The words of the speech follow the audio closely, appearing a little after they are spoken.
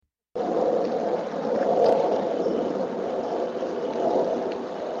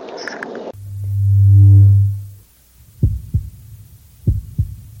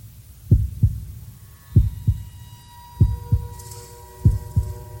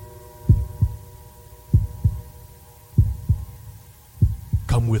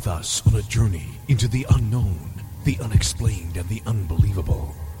Come with us on a journey into the unknown, the unexplained, and the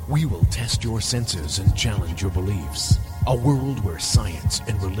unbelievable. We will test your senses and challenge your beliefs. A world where science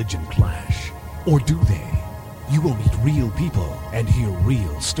and religion clash. Or do they? You will meet real people and hear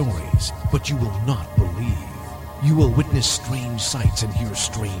real stories, but you will not believe. You will witness strange sights and hear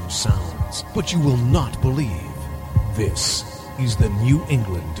strange sounds, but you will not believe. This is the New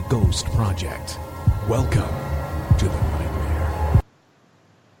England Ghost Project. Welcome to the nightmare.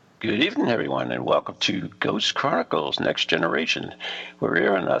 Good evening, everyone, and welcome to Ghost Chronicles Next Generation. We're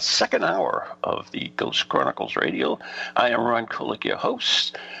here in the second hour of the Ghost Chronicles Radio. I am Ron Kolek, your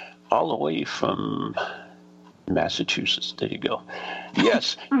host, all the way from Massachusetts. There you go.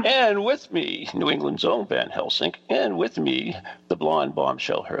 Yes, and with me, New England's own Van Helsing, and with me, the blonde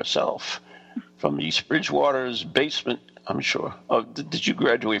bombshell herself from East Bridgewater's basement, I'm sure. Oh, did you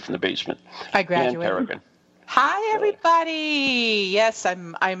graduate from the basement? I graduated. Ann Peregrine. Hi, everybody. Yes,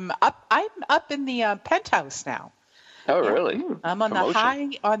 I'm up in the penthouse now. Oh, really? I'm on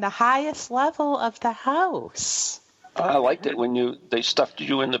the highest level of the house. I liked it when they stuffed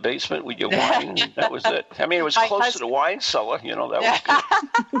you in the basement with your wine. That was it. I mean, it was close to the wine cellar. You know, that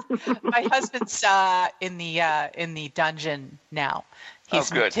was good. My husband's in the dungeon now.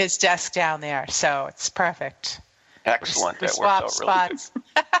 He's moved his desk down there, so it's perfect. Excellent. We that worked out spots. really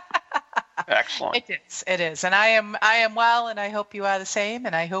good. Excellent. It is, and I am well, and I hope you are the same,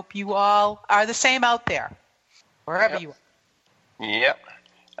 and I hope you all are the same out there, wherever you are. Yep.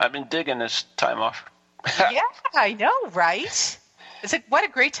 I've been digging this time off. Yeah, I know, right? What a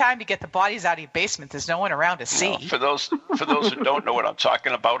great time to get the bodies out of your basement. There's no one around to see. For those who don't know what I'm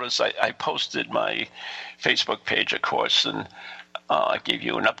talking about, is I posted my Facebook page, of course, and I gave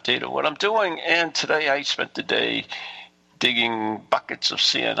you an update of what I'm doing. And today I spent the day digging buckets of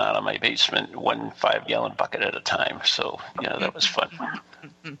sand out of my basement, 1 5-gallon bucket at a time. So, that was fun.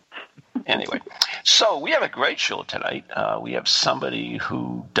 Anyway, so we have a great show tonight. We have somebody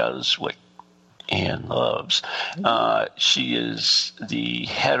who does what Ann loves. She is the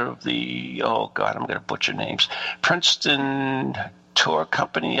head of the, I'm going to butcher names, Princeton Tour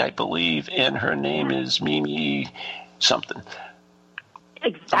Company, I believe, and her name is Mimi something.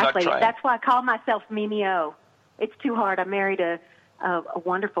 Exactly. That's why I call myself Mimi O. It's too hard. I married a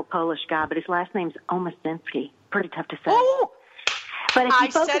wonderful Polish guy, but his last name's Omasinski. Pretty tough to say. Ooh, but if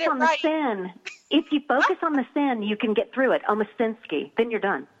you focus on the sin, you can get through it. Omasinski. Then you're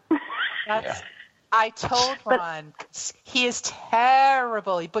done. I told Ron, he is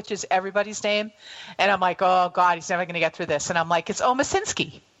terrible. He butchers everybody's name. And I'm like, oh, God, he's never going to get through this. And I'm like, it's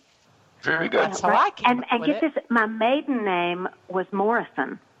Omasinski. Very good. That's how I came and get this, my maiden name was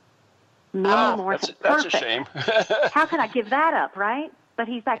Morrison. Morrison. That's a shame. How could I give that up, right? But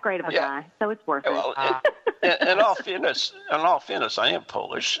he's that great of a guy, so it's worth it. Well, in all fairness, I am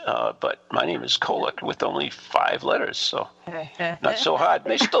Polish, but my name is Kolek with only 5 letters, so not so hard.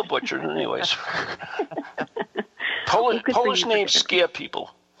 They still butcher it anyways. Polish names scare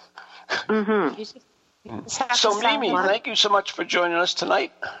people. Mm-hmm. So, Mimi, thank you so much for joining us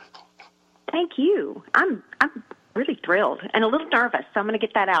tonight. Thank you. I'm really thrilled and a little nervous, so I'm going to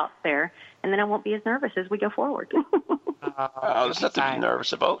get that out there, and then I won't be as nervous as we go forward. There's nothing to be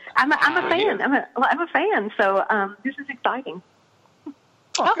nervous about. I'm a fan. I'm a fan, so this is exciting.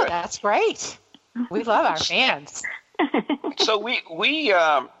 Oh, that's great. We love our fans. So we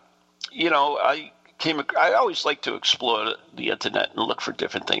I always like to explore the internet and look for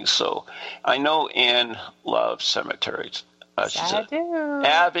different things. So I know Ann loves cemeteries. She's an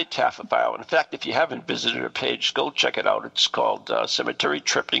avid taphophile. In fact, if you haven't visited her page, go check it out. It's called Cemetery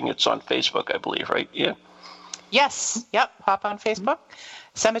Tripping. It's on Facebook, I believe, right? Yeah. Yes. Yep. Hop on Facebook.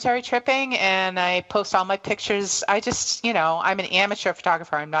 Cemetery Tripping, and I post all my pictures. I just, I'm an amateur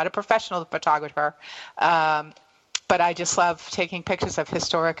photographer. I'm not a professional photographer, but I just love taking pictures of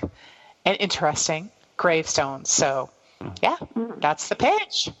historic and interesting gravestones. So, yeah, that's the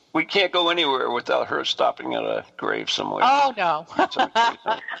page. We can't go anywhere without her stopping at a grave somewhere. Oh, no.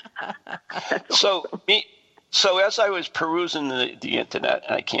 So as I was perusing the internet,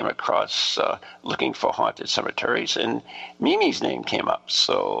 I came across looking for haunted cemeteries, and Mimi's name came up.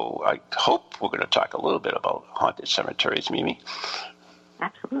 So I hope we're going to talk a little bit about haunted cemeteries, Mimi.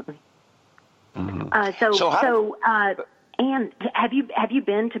 Absolutely. Mm-hmm. Ann, have you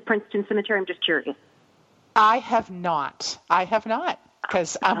been to Princeton Cemetery? I'm just curious. I have not,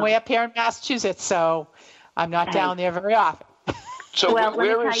 because I'm way up here in Massachusetts, so I'm not down there very often. So let me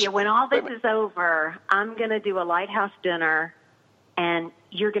tell you, when all this is over, I'm going to do a lighthouse dinner, and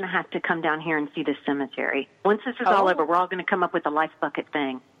you're going to have to come down here and see this cemetery. Once this is all over, we're all going to come up with a life bucket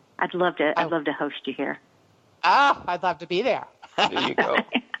thing. I'd love to host you here. I'd love to be there. There you go.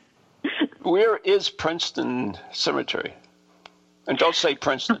 Where is Princeton Cemetery? And don't say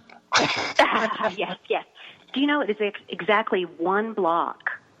Princeton. Yes. Do you know it is exactly 1 block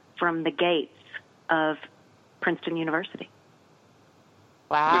from the gates of Princeton University?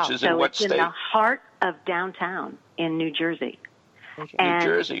 Wow. Which is in what state? It's in the heart of downtown in New Jersey. New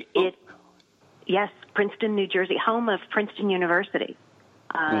Jersey. Yes, Princeton, New Jersey, home of Princeton University,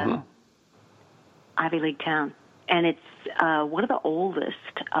 Ivy League town. And it's one of the oldest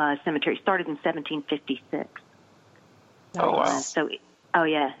cemeteries, started in 1756. Oh, wow. So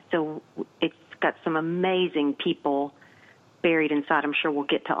it's got some amazing people buried inside. I'm sure we'll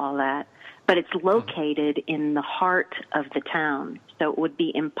get to all that. But it's located in the heart of the town, so it would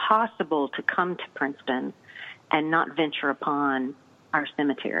be impossible to come to Princeton and not venture upon our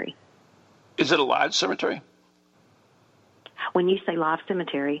cemetery. Is it a large cemetery? When you say live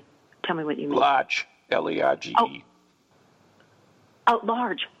cemetery, tell me what you mean. Large, L-E-R-G-E. Oh,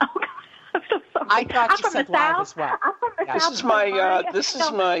 large. Oh, God. I'm so sorry. I thought you said live as well. I'm from the South. This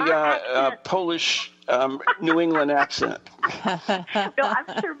is my Polish New England accent. No, I'm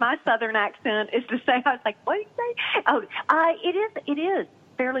sure my Southern accent is the same. I was like, what did you say? Oh, it is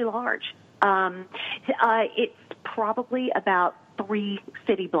fairly large. It's probably about 3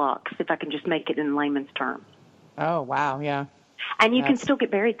 city blocks, if I can just make it in layman's terms. Oh, wow, yeah. And you can still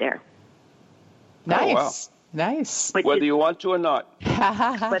get buried there. Nice. Oh, wow. Nice. Whether you want to or not.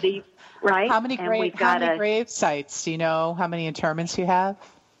 Right? How many grave sites? Do you know how many interments you have?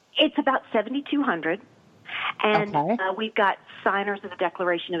 It's about 7,200. And Okay. We've got signers of the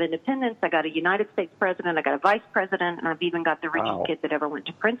Declaration of Independence. I got a United States president. I got a vice president. And I've even got the richest kid that ever went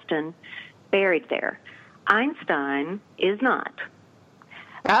to Princeton buried there. Einstein is not.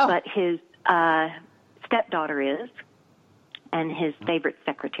 Oh. But his stepdaughter is. And his favorite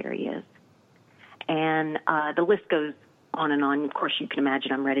secretary is. And the list goes on and on. Of course, you can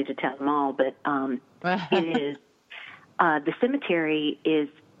imagine I'm ready to tell them all. But it is the cemetery is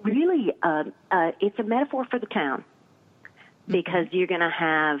really it's a metaphor for the town because you're going to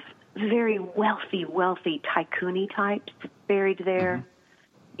have very wealthy tycoon-y types buried there.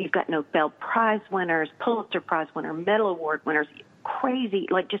 Mm-hmm. You've got Nobel Prize winners, Pulitzer Prize winner, Medal Award winners, crazy,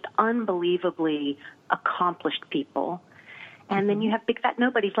 like just unbelievably accomplished people. And then you have big fat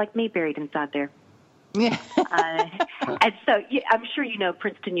nobodies like me buried inside there. Yeah. And so I'm sure you know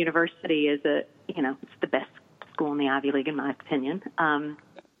Princeton University is it's the best school in the Ivy League in my opinion.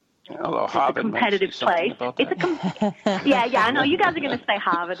 Although Harvard, it's a competitive place. I know you guys are going to say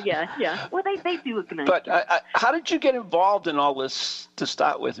Harvard. Yeah. Well, they do a nice But job. how did you get involved in all this to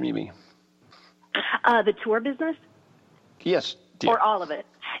start with, Mimi? The tour business? Yes, dear. Or all of it.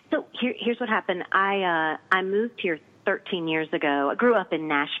 So here's what happened. I moved here 13 years ago. I grew up in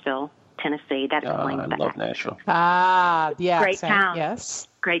Nashville, Tennessee. That explains that. I love Nashville. Yeah. Great town. Yes.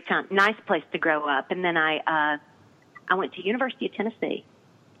 Great town. Nice place to grow up. And then I went to University of Tennessee.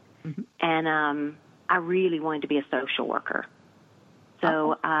 Mm-hmm. And I really wanted to be a social worker.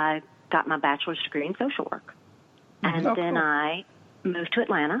 So I got my bachelor's degree in social work. And then I moved to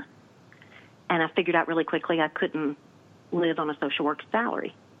Atlanta. And I figured out really quickly I couldn't live on a social work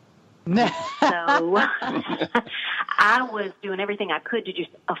salary. So I was doing everything I could to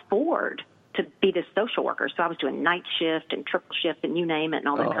just afford to be this social worker. So I was doing night shift and triple shift and you name it and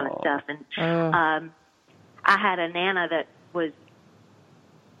all that kind of stuff. And I had a Nana that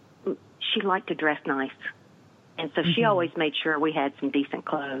she liked to dress nice. And so she always made sure we had some decent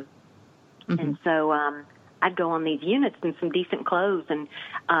clothes. Mm-hmm. And so I'd go on these units in some decent clothes. And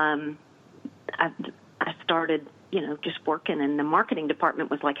I started, just working. And the marketing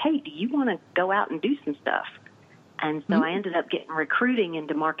department was like, hey, do you want to go out and do some stuff? And so I ended up getting recruiting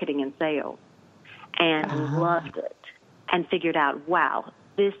into marketing and sales and loved it and figured out, wow,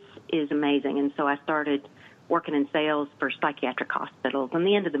 this is amazing. And so I started working in sales for psychiatric hospitals. And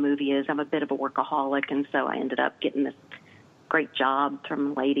the end of the movie is I'm a bit of a workaholic, and so I ended up getting this great job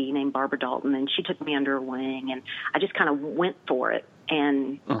from a lady named Barbara Dalton, and she took me under her wing, and I just kind of went for it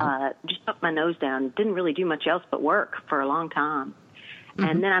and just took my nose down. Didn't really do much else but work for a long time. Mm-hmm.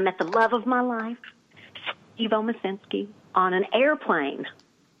 And then I met the love of my life, Steve Omasinski, on an airplane.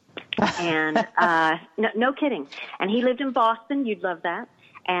 And no kidding. And he lived in Boston. You'd love that.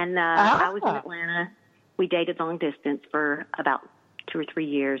 And I was in Atlanta. We dated long distance for about 2 or 3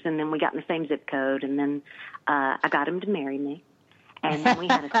 years, and then we got in the same zip code, and then I got him to marry me. And then we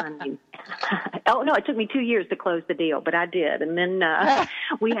had a son. It took me 2 years to close the deal, but I did. And then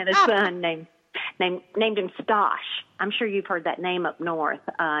we had a son named him Stosh. I'm sure you've heard that name up north.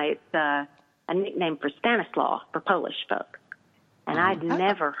 It's a nickname for Stanislaw for Polish folk. And I'd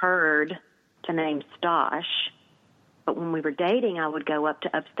never heard the name Stosh But when we were dating, I would go up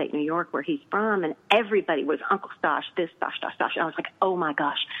to upstate New York where he's from, and everybody was Uncle Stosh, this, Stosh, Stosh, Stosh. And I was like, oh, my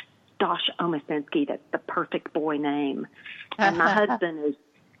gosh, Stosh Omasinski, that's the perfect boy name. And my husband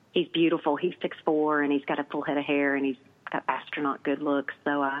he's beautiful. He's 6'4", and he's got a full head of hair, and he's got astronaut good looks.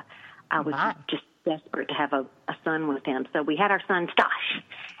 So I was just desperate to have a son with him. So we had our son, Stosh.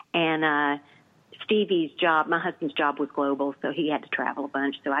 And Stevie's job, my husband's job was global, so he had to travel a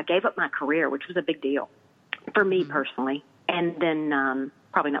bunch. So I gave up my career, which was a big deal for me personally. And then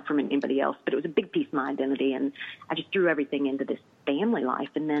probably not for anybody else, but it was a big piece of my identity. And I just threw everything into this family life.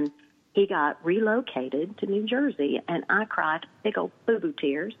 And then he got relocated to New Jersey, and I cried big old boo-boo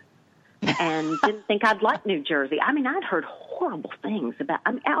tears and didn't think I'd like New Jersey. I mean, I'd heard horrible things about,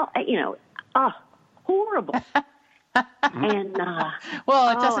 horrible. And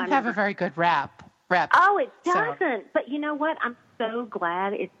well, it doesn't have a very good rap. Oh, it doesn't. So. But you know what? I'm so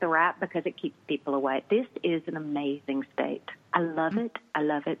glad it's the rap because it keeps people away. This is an amazing state. I love it. I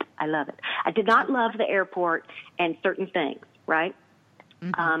love it. I love it. I did not love the airport and certain things, right?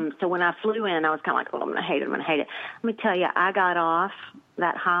 Mm-hmm. So when I flew in, I was kind of like, well, I'm going to hate it. I'm going to hate it. Let me tell you, I got off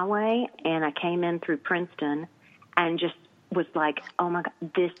that highway and I came in through Princeton and just was like, oh, my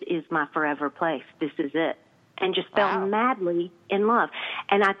God, this is my forever place. This is it. And just fell madly in love.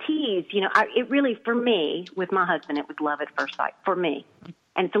 And I tease, it really, for me, with my husband, it was love at first sight, for me.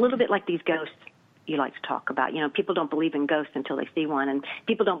 And it's a little bit like these ghosts you like to talk about. People don't believe in ghosts until they see one, and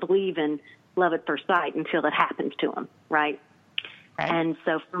people don't believe in love at first sight until it happens to them, right? And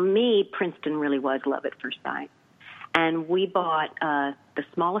so for me, Princeton really was love at first sight. And we bought the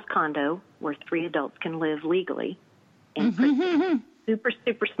smallest condo where 3 adults can live legally in Princeton. Super,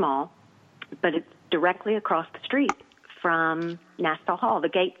 super small, but it's directly across the street from Nassau Hall, the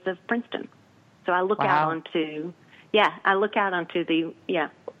gates of Princeton. So I look out onto the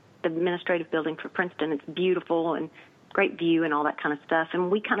administrative building for Princeton. It's beautiful and great view and all that kind of stuff.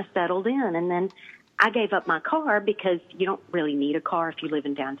 And we kind of settled in. And then I gave up my car because you don't really need a car if you live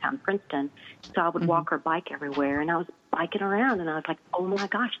in downtown Princeton. So I would walk or bike everywhere. And I was biking around, and I was like, oh, my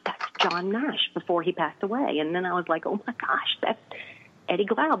gosh, that's John Nash before he passed away. And then I was like, oh, my gosh, that's Eddie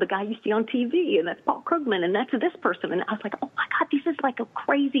Glaude, the guy you see on TV, and that's Paul Krugman, and that's this person. And I was like, oh, my God, this is like a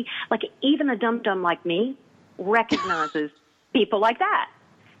crazy, like even a dum-dum like me recognizes people like that.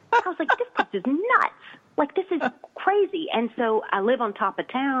 I was like, this place is nuts. Like, this is crazy. And so I live on top of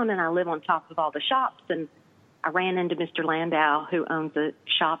town, and I live on top of all the shops, and I ran into Mr. Landau, who owns a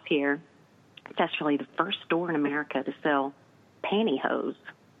shop here. It's actually the first store in America to sell pantyhose.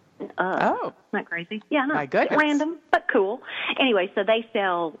 Isn't that crazy? Yeah, no, my goodness. Random, but cool. Anyway, so they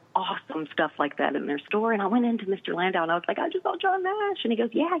sell awesome stuff like that in their store. And I went into Mr. Landau, and I was like, I just saw John Nash. And he goes,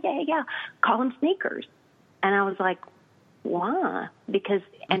 yeah. Call him Sneakers. And I was like, why?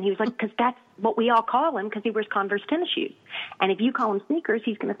 And he was like, because that's what we all call him because he wears Converse tennis shoes. And if you call him Sneakers,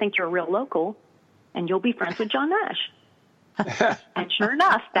 he's going to think you're a real local, and you'll be friends with John Nash. And sure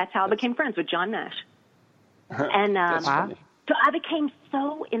enough, that's how I became friends with John Nash. And so I became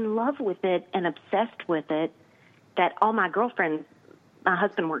so in love with it and obsessed with it that all my girlfriends, my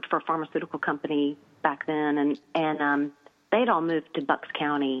husband worked for a pharmaceutical company back then, and they'd all moved to Bucks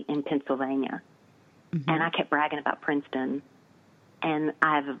County in Pennsylvania. And I kept bragging about Princeton. And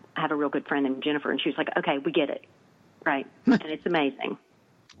I have a real good friend named Jennifer, and she was like, okay, we get it, right? And it's amazing.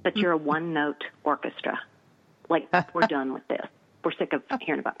 But you're a one-note orchestra. Like, we're done with this. We're sick of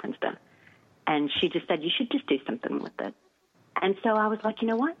hearing about Princeton. And she just said, you should just do something with it. And so I was like, you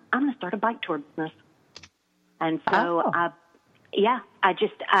know what? I'm going to start a bike tour business. And so I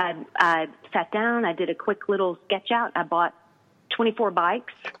sat down. I did a quick little sketch out. I bought 24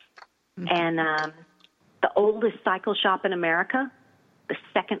 bikes. And the oldest cycle shop in America, the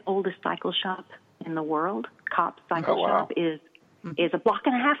second oldest cycle shop in the world, Kopp's Cycle Shop, is a block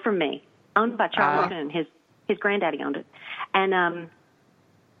and a half from me, owned by Charlie Moon. His granddaddy owned it. And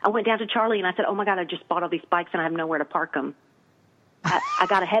I went down to Charlie, and I said, oh, my God, I just bought all these bikes, and I have nowhere to park them. I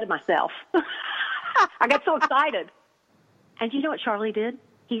got ahead of myself. I got so excited. And you know what Charlie did?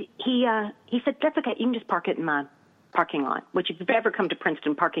 He said, that's okay. You can just park it in my parking lot, which if you've ever come to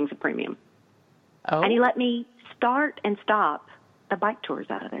Princeton, parking's a premium. And he let me start and stop the bike tours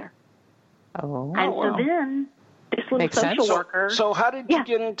out of there. So then this little social worker. So how did you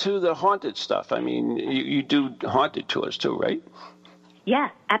get into the haunted stuff? I mean, you do haunted tours too, right? Yeah,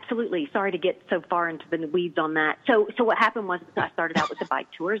 absolutely. Sorry to get so far into the weeds on that. So what happened was I started out with the bike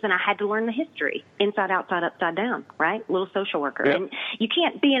tours, and I had to learn the history, inside, outside, upside down, right? Little social worker. Yep. And you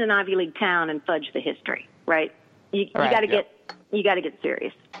can't be in an Ivy League town and fudge the history, right? You got to get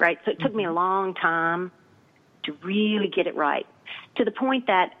serious, right? So it took me a long time to really get it right, to the point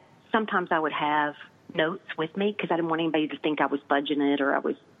that sometimes I would have notes with me because I didn't want anybody to think I was fudging it or I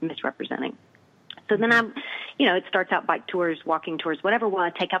was misrepresenting. So then it starts out bike tours, walking tours, whatever. Well, I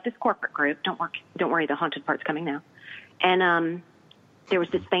take out this corporate group. Don't worry, the haunted part's coming now. And there was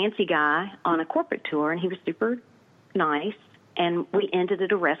this fancy guy on a corporate tour, and he was super nice. And we ended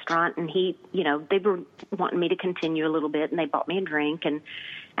at a restaurant, and he, they were wanting me to continue a little bit, and they bought me a drink, and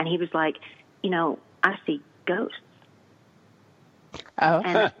he was like, I see ghosts. Oh.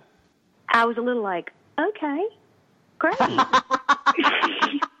 And I was a little like, okay, great. That's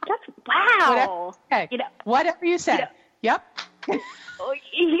wow. Whatever you said. Yep.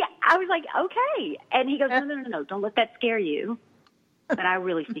 Yeah, I was like, okay. And he goes, no, don't let that scare you. But I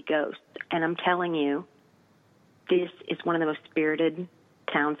really see ghosts. And I'm telling you, this is one of the most spirited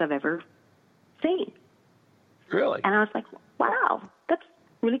towns I've ever seen. Really? And I was like, wow, that's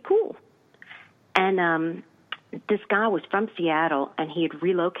really cool. And this guy was from Seattle, and he had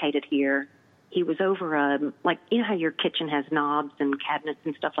relocated here. He was over, how your kitchen has knobs and cabinets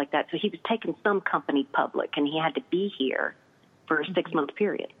and stuff like that. So he was taking some company public, and he had to be here for a 6-month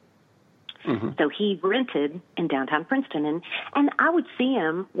period. Mm-hmm. So he rented in downtown Princeton, and I would see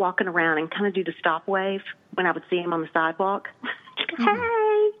him walking around and kind of do the stop wave when I would see him on the sidewalk.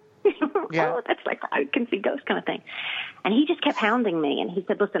 Hey! Yeah. Oh, that's like I can see ghosts kind of thing. And he just kept hounding me, and he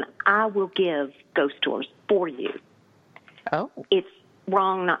said, listen, I will give ghost tours for you. Oh. It's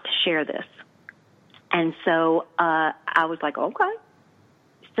wrong not to share this. And so I was like, okay.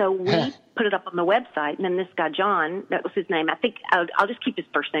 So we put it up on the website, and then this guy, John, that was his name. I think I'll just keep his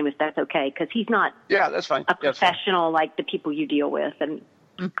first name if that's okay, because he's not that's fine. a professional like the people you deal with. And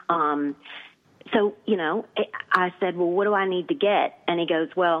so, I said, well, what do I need to get? And he goes,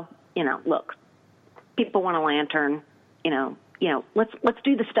 well, look, people want a lantern. Let's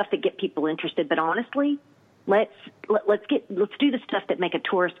do the stuff that get people interested. But honestly, let's do the stuff that make a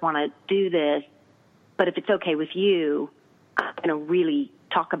tourist want to do this. But if it's okay with you, I'm going to really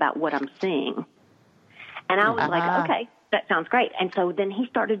talk about what I'm seeing. And I was like, okay, that sounds great. And so then he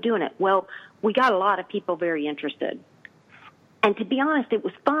started doing it. Well, we got a lot of people very interested. And to be honest, it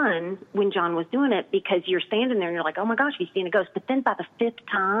was fun when John was doing it because you're standing there and you're like, oh, my gosh, you've seen a ghost. But then by the 5th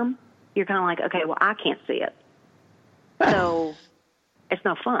time, you're kind of like, okay, well, I can't see it. So it's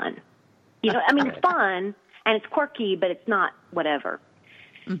no fun. It's fun and it's quirky, but it's not whatever.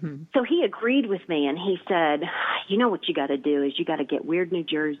 Mm-hmm. So he agreed with me, and he said, what you got to do is you got to get Weird New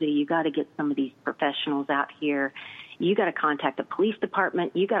Jersey. You got to get some of these professionals out here. You got to contact the police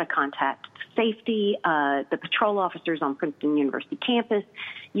department. You got to contact safety, the patrol officers on Princeton University campus.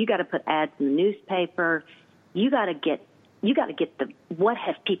 You got to put ads in the newspaper. You got to get the what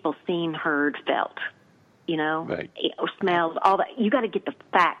have people seen, heard, felt, right. Smells, all that. You got to get the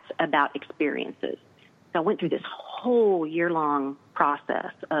facts about experiences. So I went through this whole year-long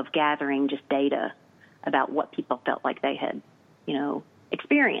process of gathering just data about what people felt like they had,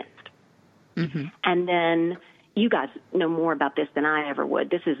 experienced. Mm-hmm. And then you guys know more about this than I ever would.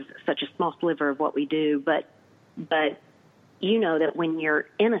 This is such a small sliver of what we do, but you know that when you're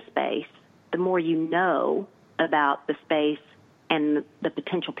in a space, the more you know about the space and the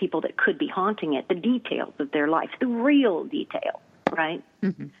potential people that could be haunting it, the details of their life, the real detail, right?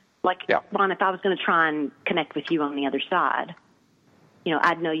 Mm-hmm. Like, Ron, if I was going to try and connect with you on the other side,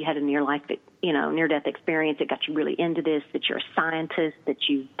 I'd know you had a near-death experience that got you really into this, that you're a scientist, that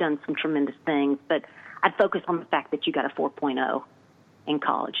you've done some tremendous things. But I'd focus on the fact that you got a 4.0 in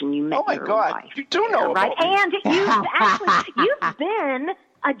college and you met your wife. You do know right? About me. And you've been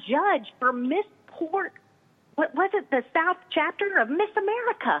a judge for Miss Port. What was it? The South chapter of Miss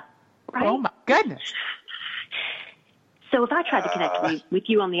America, right? Oh my goodness. So if I tried to connect with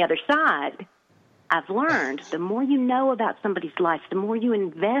you on the other side, I've learned the more you know about somebody's life, the more you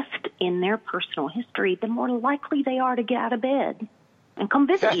invest in their personal history, the more likely they are to get out of bed and come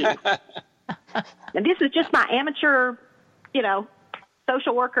visit you. And this is just my amateur,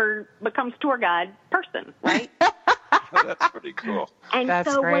 social worker becomes tour guide person, right? That's pretty cool. And That's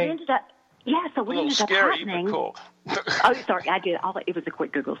so great. what ended up, so what ended up scary, happening. But cool. Oh, sorry, I did. It was a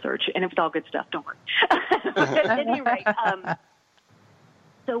quick Google search, and it was all good stuff. Don't worry. But at any rate,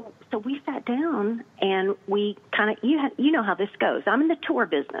 so we sat down, and we kind of, you know how this goes. I'm in the tour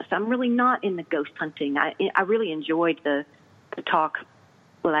business. I'm really not in the ghost hunting. I really enjoyed the talk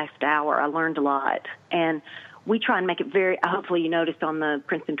last hour. I learned a lot, and we try and make it very. Hopefully, you noticed on the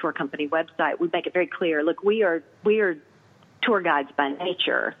Princeton Tour Company website, we make it very clear. Look, we are tour guides by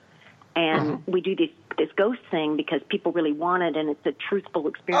nature. And we do this ghost thing because people really want it, and it's a truthful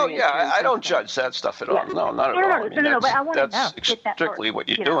experience. Oh, yeah, I don't judge that stuff at all. No, not at all. No, but I want to that's get that strictly part, what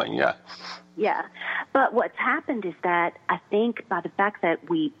you're doing, yeah. Yeah. But what's happened is that I think by the fact that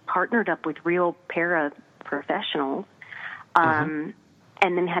we partnered up with real paraprofessionals, and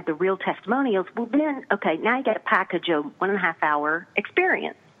then had the real testimonials, well then, okay, now you got a package of 1.5 hour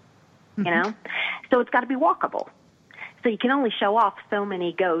experience, you know? So it's got to be walkable. So you can only show off so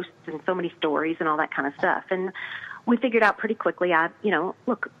many ghosts and so many stories and all that kind of stuff. And we figured out pretty quickly, I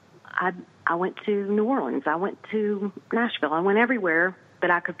went to New Orleans. I went to Nashville. I went everywhere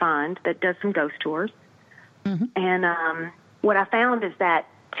that I could find that does some ghost tours. And what I found is that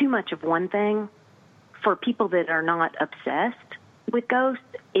too much of one thing for people that are not obsessed with ghosts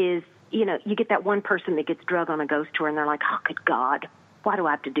is, you know, you get that one person that gets drug on a ghost tour and they're like, oh, good God, why do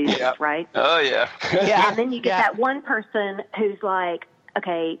I have to do this, right? Oh, yeah. And then you get that one person who's like,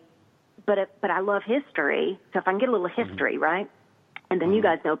 okay, but I love history, so if I can get a little history, right? And then you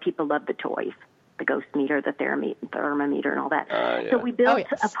guys know people love the toys, the ghost meter, the thermometer, and all that. So we built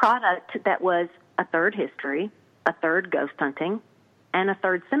a product that was a third history, a third ghost hunting, and a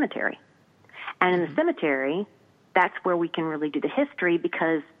third cemetery. And in the cemetery, that's where we can really do the history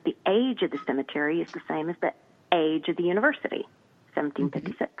because the age of the cemetery is the same as the age of the university.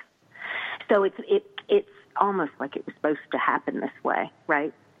 1756. So it's almost like it was supposed to happen this way,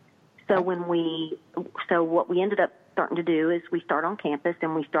 right? So what we ended up starting to do is we start on campus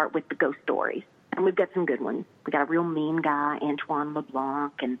and we start with the ghost stories, and we've got some good ones. We got a real mean guy, Antoine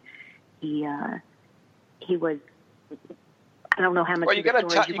LeBlanc, and he was. I don't know how much. Well, you got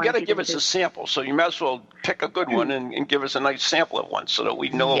to give us a sample, so you might as well pick a good one and give us a nice sample of one, so that we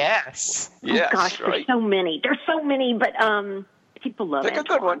know. Yes. Yes. Oh, gosh, right. There's so many, but people love Pick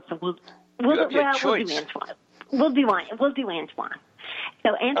Antoine. a good one. So we'll do Antoine. We'll do Antoine.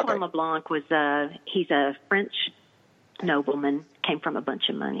 So Antoine LeBlanc was he's a French nobleman, came from a bunch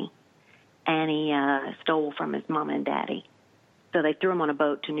of money, and he stole from his mama and daddy. So they threw him on a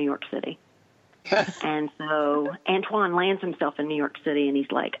boat to New York City. And so Antoine lands himself in New York City, and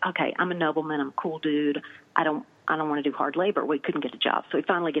he's like, okay, I'm a nobleman, I'm a cool dude, I don't want to do hard labor. We couldn't get a job. So he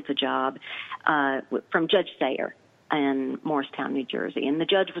finally gets a job from Judge Sayer in Morristown, New Jersey. And the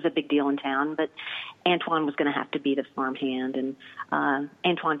judge was a big deal in town, but Antoine was going to have to be the farmhand, and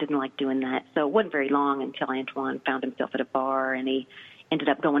Antoine didn't like doing that. So it wasn't very long until Antoine found himself at a bar, and he ended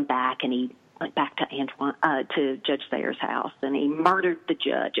up going back, and he went back to Judge Sayer's house, and he murdered the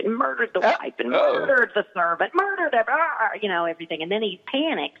judge, and murdered the wife, and murdered the servant, murdered everything. And then he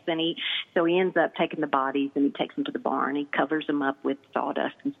panics, and he ends up taking the bodies, and he takes them to the barn. He covers them up with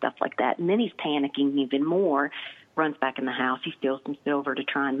sawdust and stuff like that. And then he's panicking even more, runs back in the house. He steals some silver to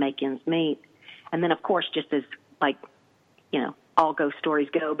try and make ends meet. And then, of course, just as all ghost stories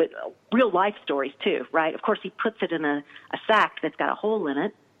go, but real life stories too, right? Of course, he puts it in a sack that's got a hole in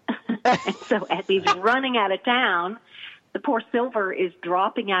it. And so as he's running out of town, the poor silver is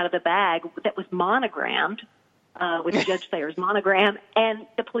dropping out of the bag that was monogrammed with Judge Sayer's monogram, and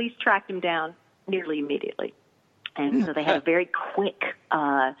the police tracked him down nearly immediately. And so they had a very quick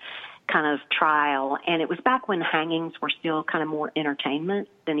kind of trial, and it was back when hangings were still kind of more entertainment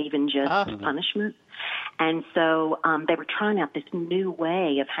than even just punishment. And so they were trying out this new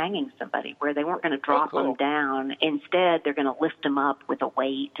way of hanging somebody where they weren't going to drop them down. Instead, they're going to lift them up with a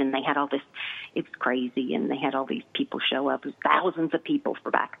weight, and they had all this. It was crazy, and they had all these people show up. It was thousands of people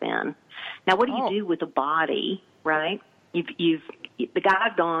for back then. Now, what do you do with a body, right? The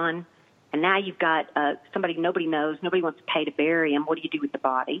guy's gone, and now you've got somebody nobody knows. Nobody wants to pay to bury him. What do you do with the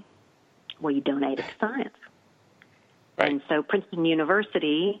body? Well, you donate it to science. Right. And so Princeton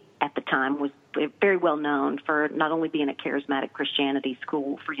University at the time was very well known for not only being a charismatic Christianity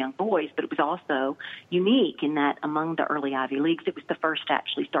school for young boys, but it was also unique in that among the early Ivy Leagues, it was the first to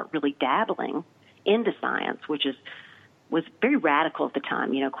actually start really dabbling into science, which was very radical at the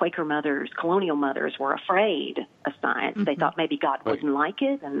time. You know, Quaker mothers, colonial mothers were afraid of science. They thought maybe God wouldn't like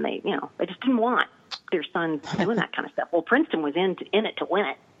it, and they just didn't want their sons doing that kind of stuff. Well, Princeton was in it to win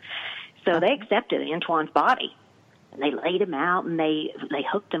it. So they accepted Antoine's body, and they laid him out, and they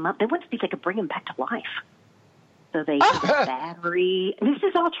hooked him up. They wanted to see if they could bring him back to life. So they had a battery. And this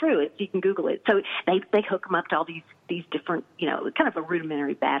is all true. You can Google it. So they hook him up to all these different, kind of a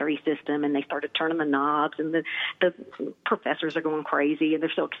rudimentary battery system, and they started turning the knobs, and the professors are going crazy, and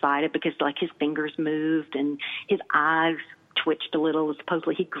they're so excited because, like, his fingers moved, and his eyes twitched a little.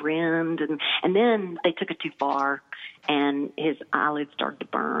 Supposedly he grinned, and then they took it too far, and his eyelids started to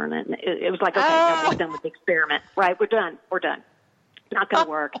burn, and it was like, okay, now we're done with the experiment, right? We're done. It's not going to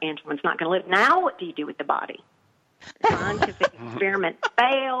work. Antoine's not going to live. Now what do you do with the body? The scientific experiment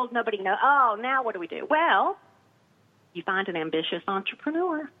failed. Nobody knows. Oh, now what do we do? Well, you find an ambitious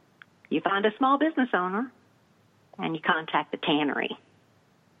entrepreneur. You find a small business owner, and you contact the tannery.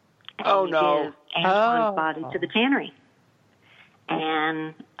 And you give Antoine's body to the tannery.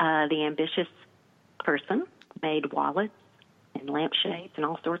 And the ambitious person made wallets and lampshades and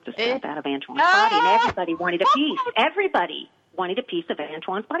all sorts of stuff out of Antoine's body, and everybody wanted a piece. Everybody wanted a piece of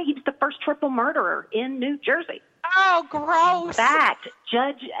Antoine's body. He was the first triple murderer in New Jersey. Oh, gross! In fact,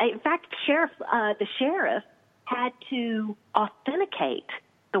 the sheriff had to authenticate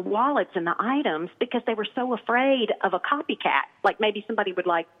the wallets and the items because they were so afraid of a copycat. Like maybe somebody would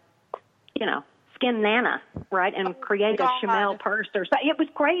skin Nana, right, and create a Chanel purse or something. It was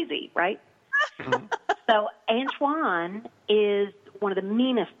crazy, right? So Antoine is one of the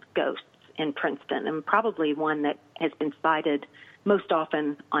meanest ghosts in Princeton, and probably one that has been cited most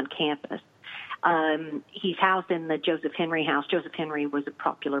often on campus. He's housed in the Joseph Henry House. Joseph Henry was a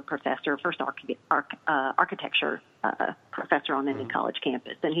popular professor, first architecture professor on any college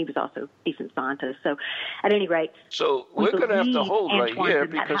campus, and he was also a decent scientist. So, at any rate, so we're going to have to hold right here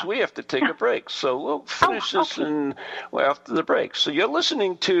because we have to take a break. So we'll finish this after the break. So you're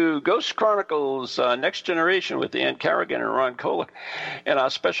listening to Ghost Chronicles Next Generation with Ann Carrigan and Ron Kolek, and our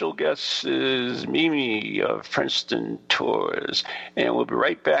special guest is Mimi of Princeton Tours, and we'll be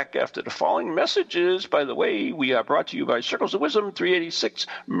right back after the following messages. By the way, we are brought to you by Circles of Wisdom, 386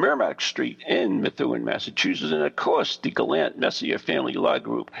 Merrimack Street in Methuen, Massachusetts, and of course the Gallant Messier Family Law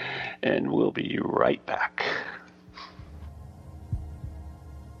Group, and we'll be right back.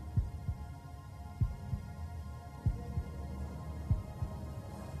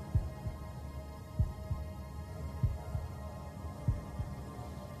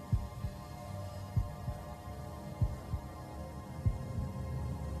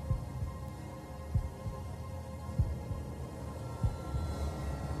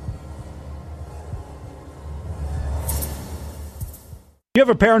 You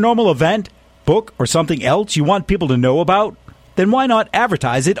have a paranormal event, book, or something else you want people to know about? Then why not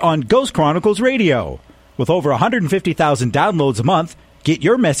advertise it on Ghost Chronicles Radio? With over 150,000 downloads a month, get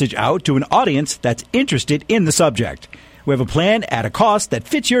your message out to an audience that's interested in the subject. We have a plan at a cost that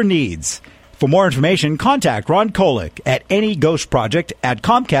fits your needs. For more information, contact Ron Kolek at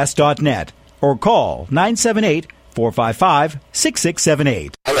anyghostproject@comcast.net or call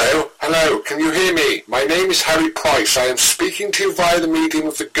 978-455-6678. Hello, can you hear me? My name is Harry Price. I am speaking to you via the medium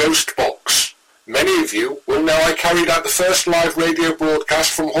of the Ghost Box. Many of you will know I carried out the first live radio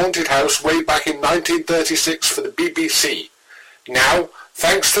broadcast from Haunted House way back in 1936 for the BBC. Now,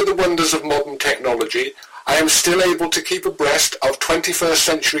 thanks to the wonders of modern technology, I am still able to keep abreast of 21st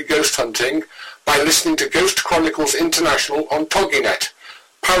century ghost hunting by listening to Ghost Chronicles International on TogiNet,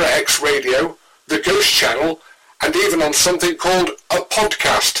 ParaX Radio, the Ghost Channel, and even on something called a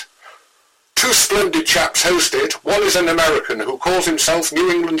podcast. Two splendid chaps host it. One is an American who calls himself New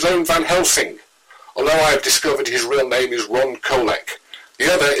England's own Van Helsing, although I have discovered his real name is Ron Kolek.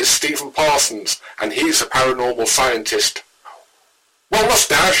 The other is Stephen Parsons, and he's a paranormal scientist. Well,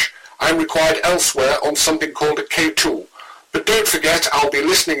 mustache, I'm required elsewhere on something called a K2. But don't forget, I'll be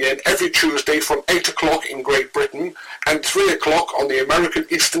listening in every Tuesday from 8 o'clock in Great Britain and 3 o'clock on the American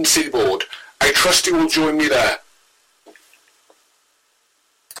Eastern Seaboard. I trust you will join me there.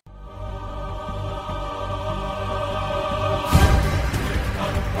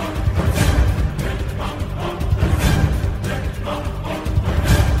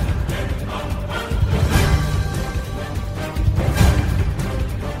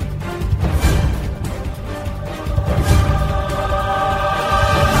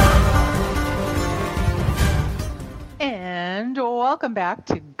 Welcome back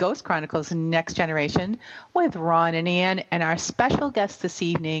to Ghost Chronicles Next Generation with Ron and Ann, and our special guest this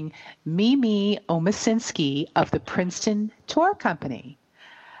evening, Mimi Omasinski of the Princeton Tour Company.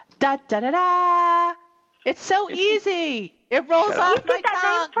 Da da da da! It's so easy. It rolls off my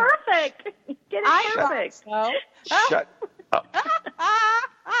tongue. Perfect. Get it perfect. So. Shut up.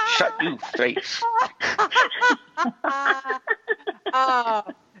 Shut you face.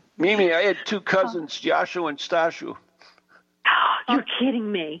 Mimi, I had two cousins, Joshua and Stashu. You're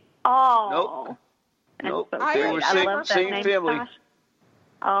kidding me. Oh. Nope. So they were same family. Gosh.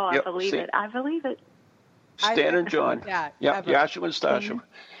 Oh, I Yep, believe it. I believe it. Stan and John. Yeah, Joshua and Stashu.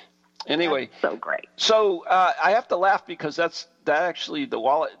 Anyway. That's so great. So I have to laugh because that actually the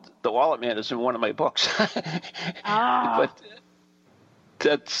Wallet Man is in one of my books. But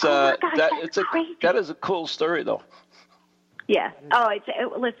that's crazy. that is a cool story though. Yeah. Oh, it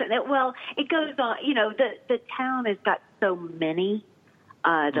goes on. You know, the town has got so many.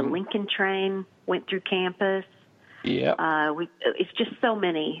 The Lincoln train went through campus. Yeah. It's just so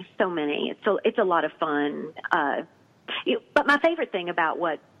many. It's a lot of fun. But my favorite thing about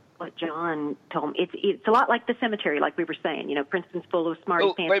what John told me, it's a lot like the cemetery, like we were saying. You know, Princeton's full of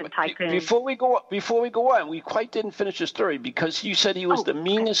smarty pants and tycoons. Before we go on, we quite didn't finish the story because you said he was the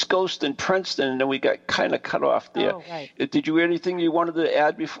meanest ghost in Princeton, and then we got kind of cut off there. Oh, right. Did you have anything you wanted to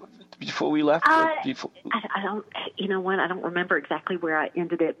add before we left? I don't. You know what? I don't remember exactly where I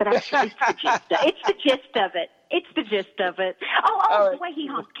ended it, but it's the gist of it. It's the gist of it. The way he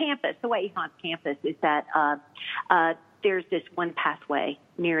haunts campus. The way he haunts campus is that there's this one pathway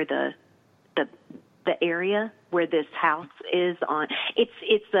near the area where this house is on.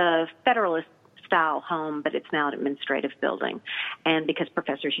 It's a Federalist style home, but it's now an administrative building. And because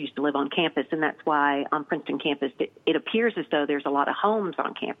professors used to live on campus, and that's why on Princeton campus it appears as though there's a lot of homes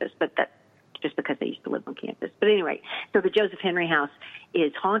on campus, but that's just because they used to live on campus. But anyway, so the Joseph Henry House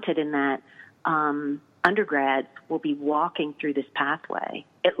is haunted in that undergrads will be walking through this pathway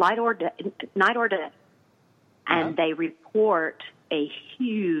at night or day, and they report a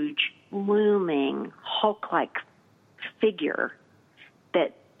huge, looming, Hulk-like figure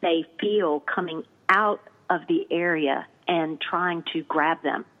that they feel coming out of the area and trying to grab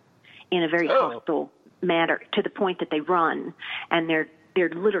them in a very hostile manner, to the point that they run, and they're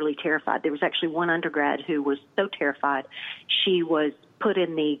literally terrified. There was actually one undergrad who was so terrified she was put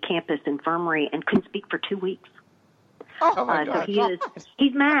in the campus infirmary and couldn't speak for 2 weeks. Oh my God! So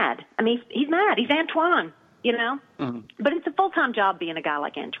he's mad. I mean, he's mad. He's Antoine, you know. Mm-hmm. But it's a full-time job being a guy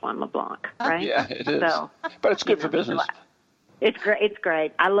like Antoine LeBlanc, right? Yeah, it is. So, but it's good for business. It's great. It's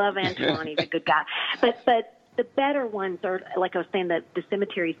great. I love Antoine. He's a good guy. But the better ones are, like I was saying, that the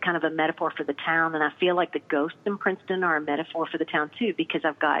cemetery is kind of a metaphor for the town, and I feel like the ghosts in Princeton are a metaphor for the town too, because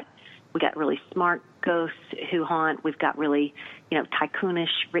we got really smart ghosts who haunt. We've got really, tycoonish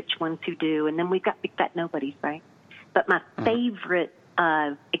rich ones who do, and then we've got big fat nobodies, right? But my favorite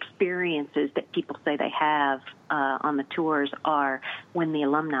experiences that people say they have on the tours are when the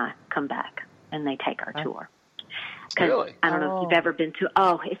alumni come back and they take our tour. Really? I don't know if you've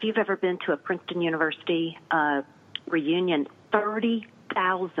ever been to a Princeton University reunion.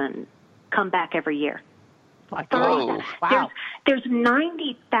 30,000 come back every year. Oh, wow. There's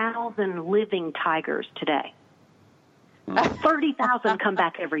 90,000 living tigers today. 30,000 come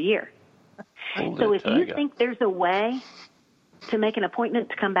back every year. So if you think there's a way to make an appointment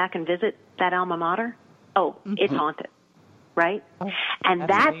to come back and visit that alma mater, it's haunted, right? Oh, and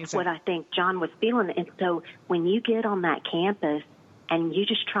that's what I think John was feeling. And so when you get on that campus and you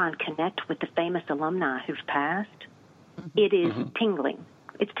just try and connect with the famous alumni who've passed, it is tingling.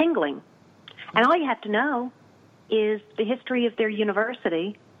 It's tingling. And all you have to know is the history of their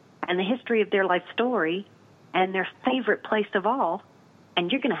university and the history of their life story and their favorite place of all,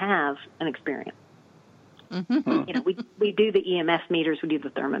 and you're going to have an experience. We do the EMF meters, we do the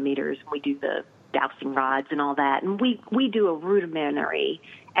thermometers, we do the dowsing rods and all that, and we do a rudimentary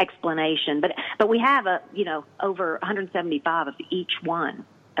explanation, but we have over 175 of each one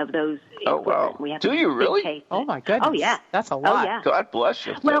of those. Wow! We have do you really? cases. Oh my goodness! Oh yeah, that's a lot. Oh, yeah. God bless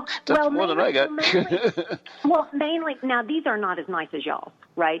you. Well, that's more than I got. Mainly now these are not as nice as y'all,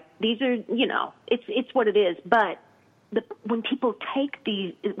 right? These are, it's what it is. But when people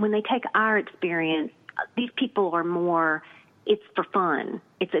when they take our experience, these people are more. It's for fun.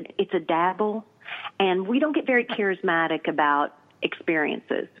 It's a dabble, and we don't get very charismatic about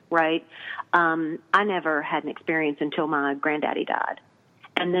experiences, right? I never had an experience until my granddaddy died.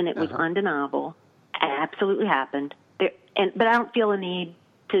 And then it was undeniable. It absolutely happened. But I don't feel a need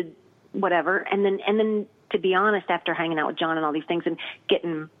to whatever. And then to be honest, after hanging out with John and all these things and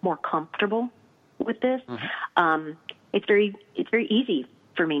getting more comfortable with this, it's very easy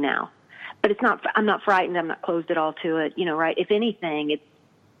for me now. But it's not. I'm not frightened. I'm not closed at all to it. Right? If anything,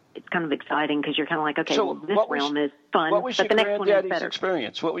 it's kind of exciting because you're kind of like, okay, so this realm is fun, what was but the next one is better.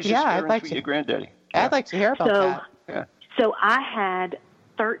 Experience? What was your experience with your granddaddy? I'd like to hear about that. Yeah. So I had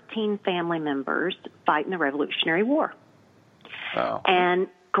 13 family members fight in the Revolutionary War. Oh. And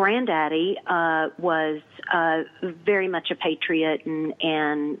Granddaddy was very much a patriot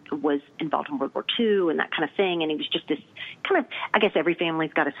and was involved in World War II and that kind of thing. And he was just this kind of, I guess every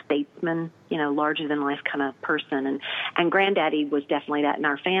family's got a statesman, larger than life kind of person. And Granddaddy was definitely that in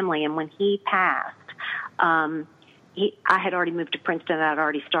our family. And when he passed, I had already moved to Princeton. I'd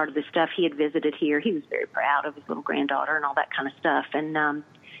already started this stuff. He had visited here. He was very proud of his little granddaughter and all that kind of stuff. And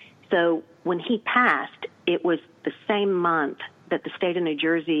so when he passed, it was the same month that the state of New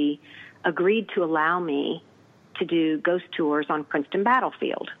Jersey agreed to allow me to do ghost tours on Princeton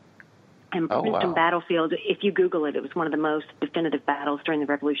Battlefield. And Oh, Princeton wow. Battlefield, if you Google it, it was one of the most definitive battles during the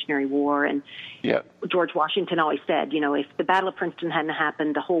Revolutionary War. And Yeah. George Washington always said, if the Battle of Princeton hadn't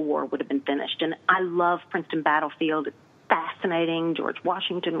happened, the whole war would have been finished. And I love Princeton Battlefield. It's fascinating. George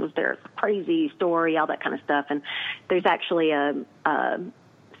Washington was there. It's a crazy story, all that kind of stuff. And there's actually a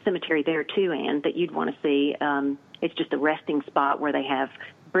cemetery there, too, Ann, that you'd want to see. It's just a resting spot where they have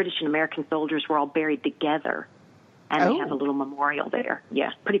British and American soldiers were all buried together. And they have a little memorial there.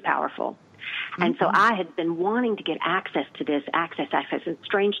 Yeah, pretty powerful. And so I had been wanting to get access to this, access. And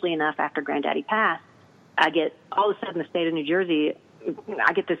strangely enough, after Granddaddy passed, I get, all of a sudden, the state of New Jersey,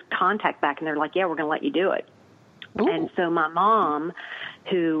 I get this contact back, and they're like, yeah, we're going to let you do it. Ooh. And so my mom,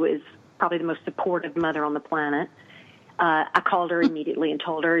 who is probably the most supportive mother on the planet, I called her immediately and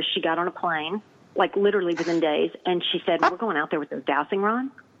told her she got on a plane, like literally within days, and she said, we're going out there with those dowsing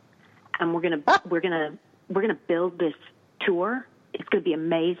rods, and we're gonna build this tour. It's going to be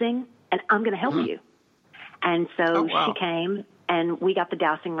amazing, and I'm going to help you. And so she came, and we got the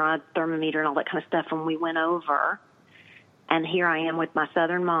dowsing rod, thermometer, and all that kind of stuff, and we went over. And here I am with my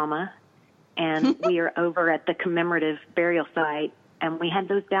Southern mama, and we are over at the commemorative burial site, and we had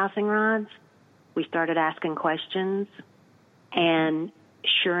those dowsing rods. We started asking questions, and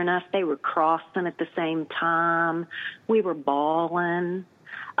sure enough, they were crossing at the same time. We were bawling.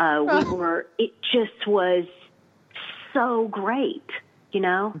 It just was so great, and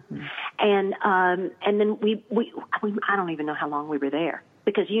then we I don't even know how long we were there,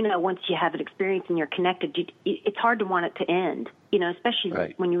 because, once you have an experience and you're connected, it's hard to want it to end,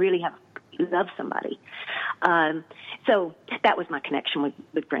 especially when you really love somebody. So that was my connection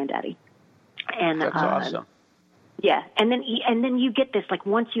with Granddaddy. And that's awesome. Yeah. And then you get this, like,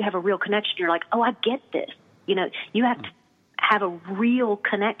 once you have a real connection, you're like, oh, I get this. You have to have a real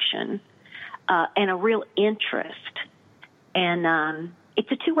connection and a real interest. And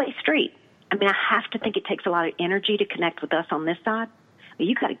it's a two-way street. I mean, I have to think it takes a lot of energy to connect with us on this side.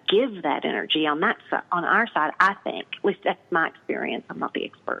 You got to give that energy on that side, on our side, I think. At least that's my experience. I'm not the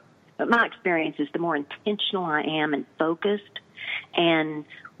expert. But my experience is the more intentional I am and focused and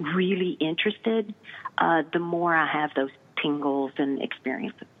really interested, the more I have those tingles and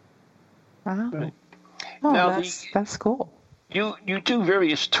experiences. Wow. Right. Oh, Now, that's cool. You do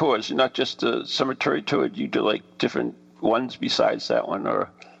various tours, not just a cemetery tour. You do, like, different ones besides that one, or?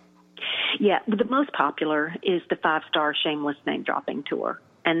 Yeah, the most popular is the 5-star shameless name-dropping tour.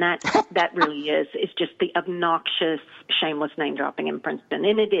 And that really is. It's just the obnoxious, shameless name-dropping in Princeton.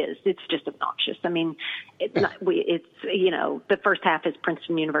 And it is. It's just obnoxious. I mean, the first half is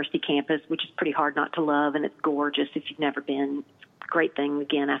Princeton University campus, which is pretty hard not to love, and it's gorgeous if you've never been. It's a great thing,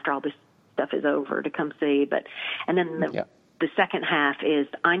 again, after all this stuff is over, to come see. And then the second half is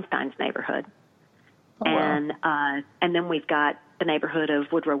Einstein's neighborhood. Oh, wow. And then we've got the neighborhood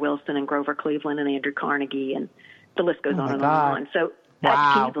of Woodrow Wilson and Grover Cleveland and Andrew Carnegie, and the list goes on and on. So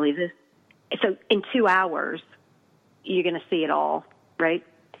can you believe this? So in 2 hours, you're going to see it all, right?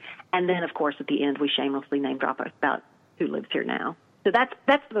 And then, of course, at the end, we shamelessly name drop about who lives here now. So that's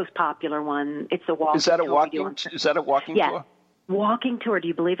the most popular one. It's a walking tour. Is that a walking tour? Walking tour. Do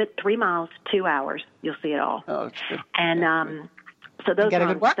you believe it? 3 miles, 2 hours. You'll see it all. Oh, that's good. And so those are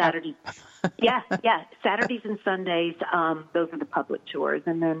on Saturdays. Yeah. Saturdays and Sundays, those are the public tours.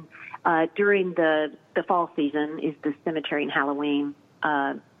 And then during the fall season is the cemetery and Halloween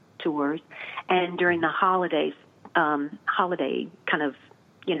tours. And during the holidays, holiday kind of,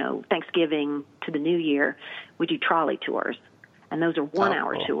 Thanksgiving to the New Year, we do trolley tours. And those are 1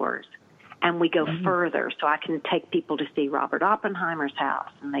 hour tours. And we go further, so I can take people to see Robert Oppenheimer's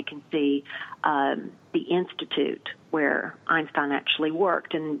house, and they can see the Institute where Einstein actually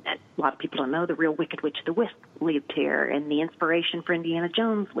worked. And a lot of people don't know the real Wicked Witch of the West lived here, and the inspiration for Indiana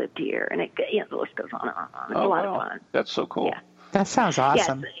Jones lived here. And the list goes on and on. It's a lot of fun. That's so cool. Yeah. That sounds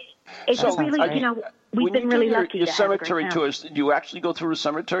awesome. It's really, we've been really lucky. Your cemetery tours, do you actually go through a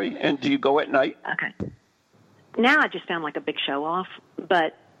cemetery, and do you go at night? Okay. Now I just sound like a big show-off,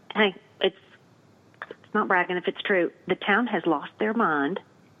 but hey, it's not bragging if it's true. The town has lost their mind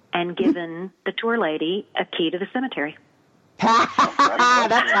and given the tour lady a key to the cemetery. That's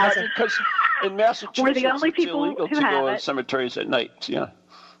awesome. Because in Massachusetts, we're the only it's people illegal who to have go in it. cemeteries at night. Yeah.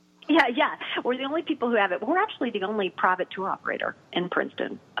 Yeah. We're the only people who have it. We're actually the only private tour operator in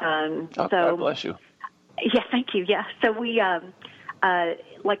Princeton. God bless you. Yeah, thank you. Yeah. So we,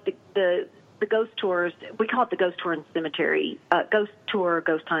 like the ghost tours, we call it the ghost tour and cemetery, ghost tour,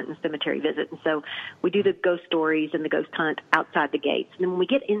 ghost hunt, and cemetery visit. And so we do the ghost stories and the ghost hunt outside the gates. And then when we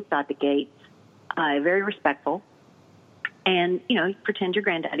get inside the gates, very respectful, and, pretend your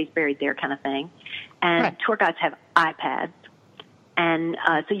granddaddy's buried there kind of thing. And tour guides have iPads, And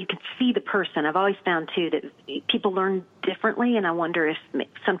so you can see the person. I've always found, too, that people learn differently, and I wonder if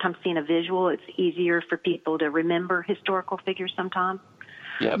sometimes seeing a visual, it's easier for people to remember historical figures sometimes.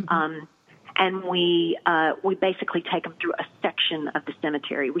 Yep. And we basically take them through a section of the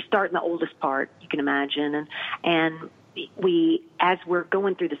cemetery. We start in the oldest part, you can imagine, and we, as we're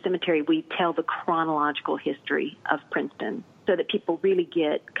going through the cemetery, we tell the chronological history of Princeton so that people really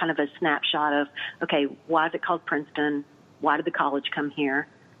get kind of a snapshot of, okay, why is it called Princeton? Why did the college come here?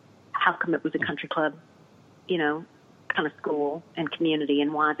 How come it was a country club, kind of school and community,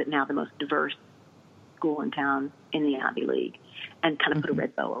 and why is it now the most diverse school in town in the Ivy League? And kind of put a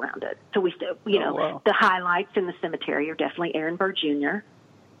red bow around it. So we, the highlights in the cemetery are definitely Aaron Burr Jr.,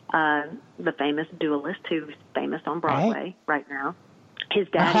 the famous duelist who's famous on Broadway right now. His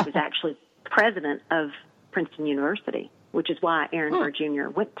daddy was actually president of Princeton University, which is why Aaron Burr Jr.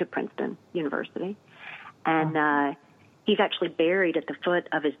 went to Princeton University. And he's actually buried at the foot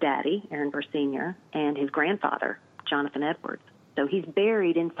of his daddy, Aaron Burr Sr., and his grandfather, Jonathan Edwards. So he's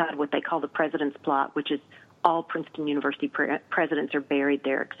buried inside what they call the President's Plot, which is all Princeton University presidents are buried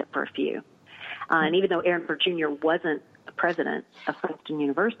there except for a few. And even though Aaron Burr Jr. wasn't a president of Princeton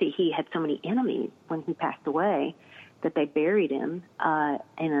University, he had so many enemies when he passed away that they buried him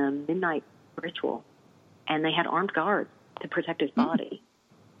in a midnight ritual. And they had armed guards to protect his body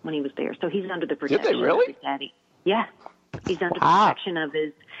when he was there. So he's under the protection of his daddy. Yeah. He's under the protection of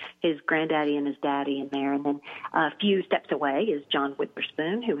his granddaddy and his daddy in there. And then a few steps away is John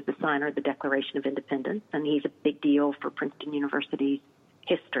Witherspoon, who was the signer of the Declaration of Independence, and he's a big deal for Princeton University's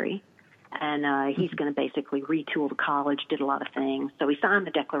history. And he's going to basically retool the college, did a lot of things. So he signed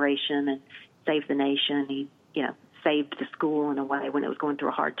the Declaration and saved the nation. He, saved the school in a way when it was going through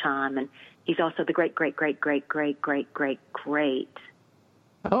a hard time. And he's also the great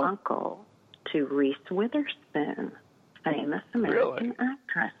uncle to Reese Witherspoon, famous American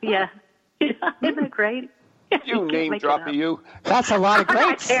actress. Yeah. Isn't that great? You name dropping you. That's a lot of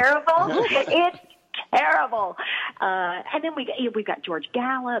greats. Terrible. It's terrible. And then we've got George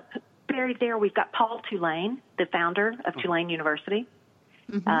Gallup buried there. We've got Paul Tulane, the founder of Tulane University.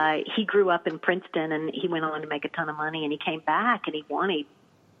 He grew up in Princeton, and he went on to make a ton of money, and he came back, and he wanted,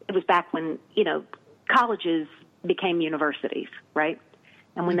 it was back when, colleges became universities, right?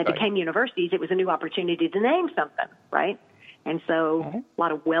 And when they became universities, it was a new opportunity to name something, right? And so a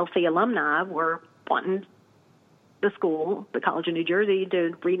lot of wealthy alumni were wanting the school, the College of New Jersey,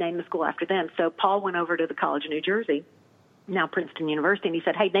 to rename the school after them. So Paul went over to the College of New Jersey, now Princeton University, and he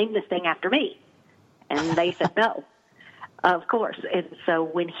said, hey, name this thing after me. And they said no, of course. And so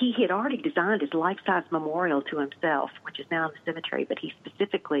when he had already designed his life-size memorial to himself, which is now in the cemetery, but he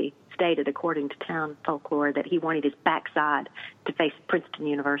specifically stated, according to town folklore, that he wanted his backside to face Princeton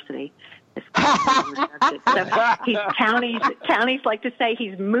University. So counties like to say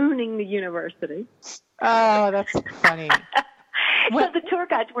he's mooning the university. Oh, that's funny. So the tour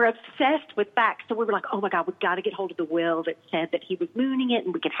guides were obsessed with facts. So we were like, oh, my God, we've got to get hold of the will that said that he was mooning it,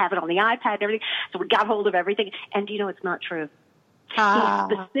 and we could have it on the iPad and everything. So we got hold of everything. And, it's not true. He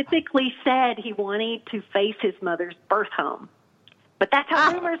specifically said he wanted to face his mother's birth home. But that's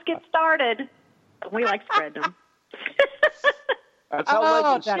how rumors get started. We like spreading them. That's how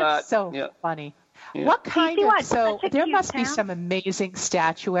legends start. That's so funny. Yeah. What kind of, so there must be some amazing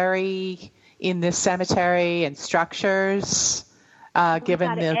statuary in this cemetery and structures,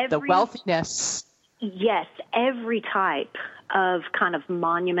 given the wealthiness. Yes, every type of kind of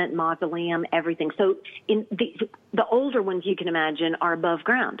monument, mausoleum, everything. So in the older ones you can imagine are above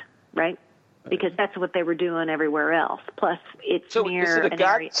ground, right? Because that's what they were doing everywhere else. Plus, it's near is it a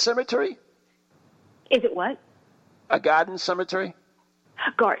garden cemetery? Is it what? A garden cemetery?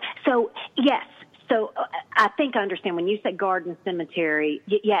 Garden. So, yes. So I think I understand when you say garden cemetery,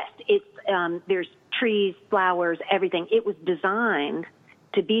 yes, it's there's trees, flowers, everything. It was designed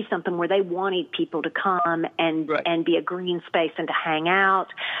to be something where they wanted people to come and be a green space and to hang out.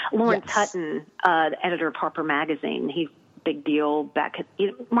 Lawrence Hutton, the editor of Harper Magazine, he's a big deal back at,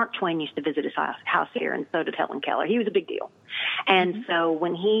 Mark Twain used to visit his house here, and so did Helen Keller. He was a big deal. And so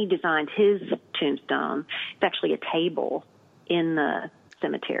when he designed his tombstone, it's actually a table in the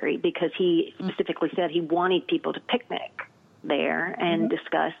cemetery because he specifically said he wanted people to picnic there and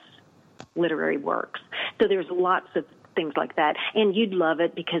discuss literary works. So there's lots of things like that. And you'd love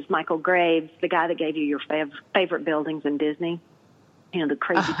it because Michael Graves, the guy that gave you your favorite buildings in Disney, the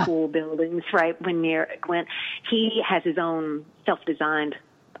crazy cool buildings, right, when you went, he has his own self-designed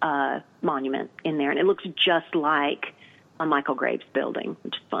monument in there. And it looks just like a Michael Graves building,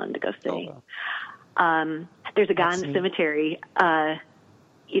 which is fun to go see. There's a guy in the cemetery,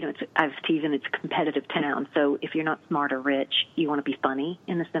 I was teasing, it's a competitive town. So if you're not smart or rich, you want to be funny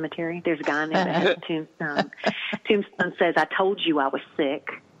in the cemetery. There's a guy in there that has a tombstone. Tombstone says, "I told you I was sick."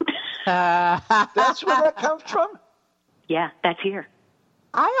 That's where that comes from? Yeah, that's here.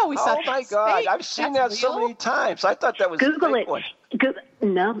 I always thought. Oh my God! I've seen that so many times. I thought that was Google a fake it. one.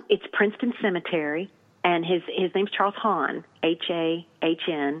 No, it's Princeton Cemetery, and his name's Charles Hahn,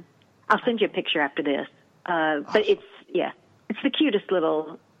 Hahn. I'll send you a picture after this. But it's the cutest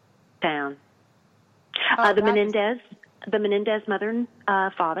little town. The Menendez mother and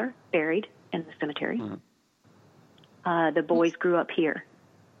father buried in the cemetery. Mm-hmm. The boys grew up here.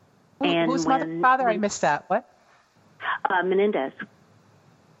 Who's mother and father? I missed that. What? Menendez.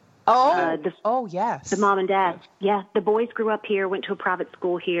 Yes. The mom and dad. Yeah, the boys grew up here, went to a private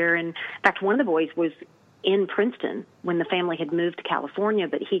school here, and in fact, one of the boys was in Princeton when the family had moved to California,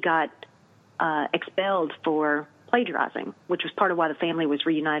 but he got expelled for plagiarizing, which was part of why the family was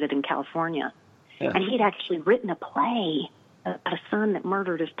reunited in California. Yeah. And he'd actually written a play about a son that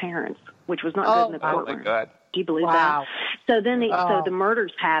murdered his parents, which was not good in the courtroom. Oh my God. Do you believe that? So then so the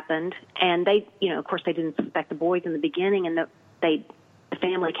murders happened, and they, of course, they didn't suspect the boys in the beginning, and the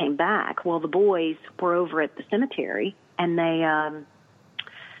family came back. Well, the boys were over at the cemetery, and they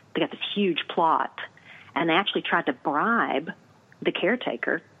got this huge plot, and they actually tried to bribe the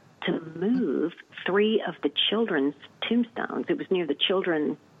caretaker to move 3 of the children's tombstones. It was near the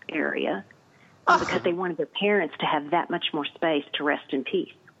children area because they wanted their parents to have that much more space to rest in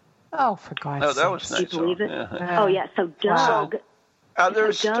peace. Oh, for God's sake. Oh, that was nice. Do you believe it? Yeah. Oh, yeah. So Doug... Are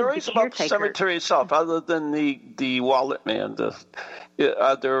there stories about the cemetery itself, other than the wallet man?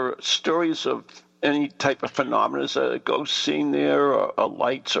 Are there stories of any type of phenomena, a ghost seen there, or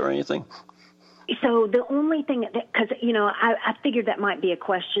lights or anything? So the only thing, because, I figured that might be a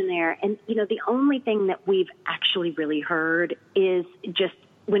question there. And, the only thing that we've actually really heard is just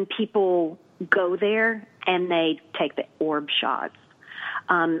when people go there and they take the orb shots.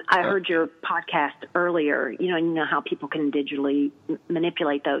 I heard your podcast earlier, you know how people can digitally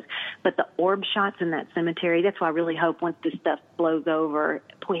manipulate those. But the orb shots in that cemetery, that's why I really hope once this stuff blows over,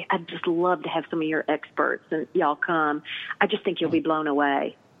 boy, I'd just love to have some of your experts and y'all come. I just think you'll be blown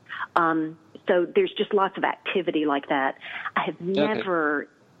away. So there's just lots of activity like that. I've never,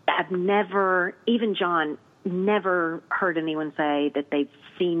 even John, never heard anyone say that they've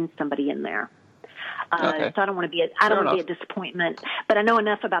seen somebody in there. So I don't want to be a disappointment, but I know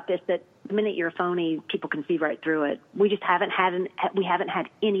enough about this that the minute you're a phony, people can see right through it. We just haven't had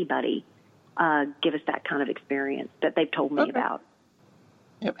anybody give us that kind of experience that they've told me about.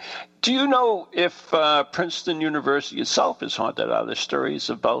 Yep. Do you know if Princeton University itself is haunted? Are there stories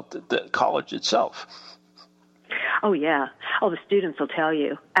about the college itself? Oh, yeah. Oh, the students will tell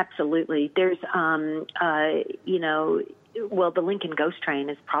you. Absolutely. There's, the Lincoln Ghost Train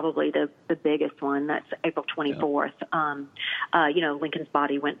is probably the biggest one. That's April 24th. Yeah. Lincoln's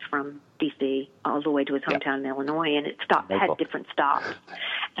body went from D.C. all the way to his hometown in Illinois, and it had different stops.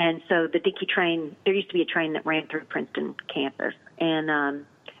 And so the Dinky train, there used to be a train that ran through Princeton campus. And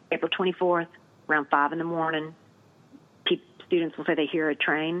April 24th, around 5 in the morning, students will say they hear a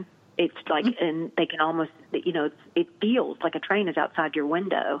train. It's like, and they can almost, it feels like a train is outside your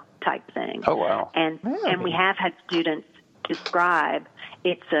window type thing. Oh, wow. And we have had students describe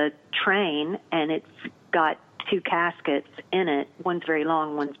it's a train and it's got 2 caskets in it. One's very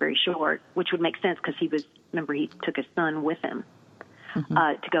long, one's very short, which would make sense because he took his son with him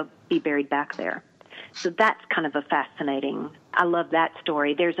to go be buried back there. So that's kind of a fascinating, I love that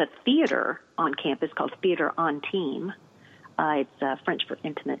story. There's a theater on campus called Theater on Team. It's French for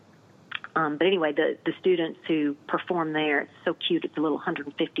intimate. But anyway, the students who perform there, it's so cute. It's a little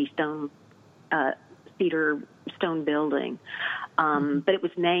 150 theater stone building. But it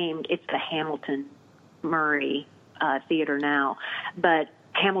was named, it's the Hamilton Murray Theater now. But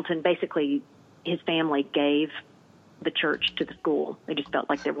Hamilton, basically, his family gave the church to the school. They just felt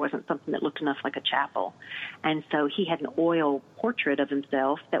like there wasn't something that looked enough like a chapel. And so he had an oil portrait of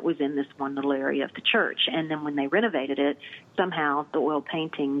himself that was in this one little area of the church. And then when they renovated it, somehow the oil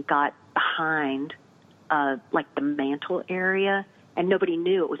painting got behind like the mantle area, and nobody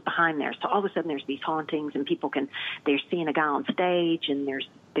knew it was behind there. So all of a sudden there's these hauntings, and they're seeing a guy on stage, and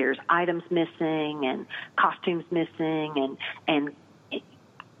there's items missing and costumes missing and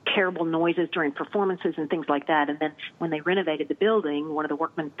terrible noises during performances and things like that. And then when they renovated the building, one of the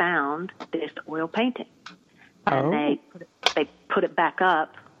workmen found this oil painting. And they put it back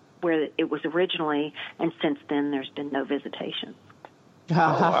up where it was originally, and since then there's been no visitation.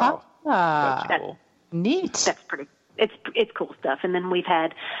 Oh, wow. That's cool. Neat. That's pretty. It's cool stuff. And then we've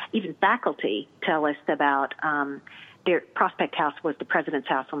had even faculty tell us about Prospect House was the president's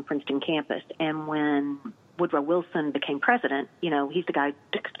house on Princeton campus. And when Woodrow Wilson became president, he's the guy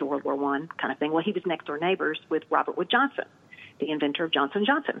next to World War I kind of thing. Well, he was next door neighbors with Robert Wood Johnson, the inventor of Johnson &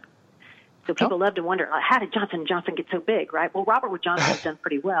 Johnson. So people love to wonder, how did Johnson & Johnson get so big, right? Well, Robert Wood Johnson has done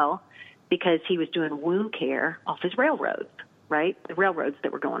pretty well because he was doing wound care off his railroads, right? The railroads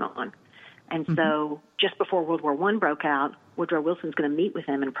that were going on. And so just before World War I broke out, Woodrow Wilson's going to meet with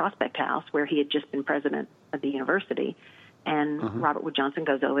him in Prospect House, where he had just been president of the university. And Robert Wood Johnson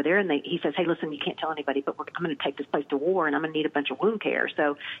goes over there, and he says, hey, listen, you can't tell anybody, but I'm going to take this place to war, and I'm going to need a bunch of wound care.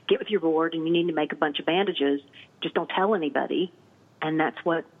 So get with your board, and you need to make a bunch of bandages. Just don't tell anybody. And that's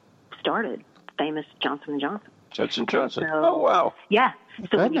what started famous Johnson & Johnson. Johnson & Johnson. So, oh, wow. Yeah.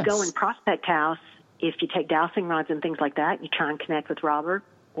 So when you go in Prospect House, if you take dowsing rods and things like that, you try and connect with Robert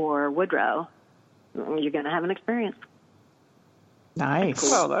or Woodrow, you're going to have an experience.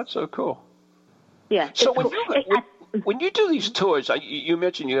 Nice. Wow, that's so cool. Yeah. So when you do these tours, you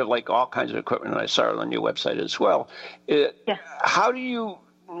mentioned you have like all kinds of equipment, and I saw it on your website as well. How do you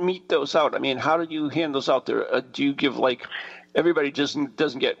meet those out? I mean, how do you hand those out there? Do you give everybody doesn't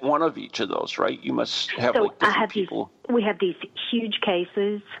get one of each of those, right? You must have different people. We have these huge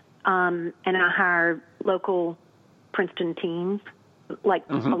cases, and I hire local Princeton teams, a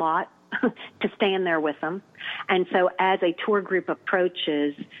lot, to stand there with them. And so as a tour group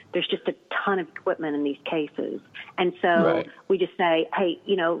approaches, there's just a ton of equipment in these cases. And so we just say, hey,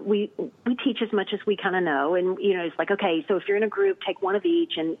 we teach as much as we kind of know. And, it's like, okay, so if you're in a group, take one of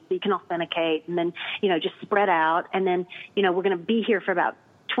each and you can authenticate and then, just spread out. And then, we're going to be here for about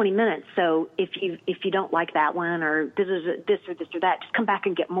 20 minutes. So if you don't like that one or this or that, just come back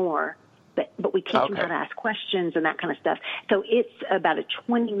and get more. But we teach them how to ask questions and that kind of stuff. So it's about a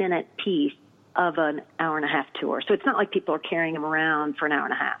 20-minute piece of an hour-and-a-half tour. So it's not like people are carrying them around for an hour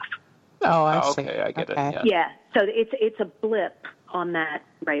and a half. Oh, I see. Okay, I get it. Yeah. So it's a blip on that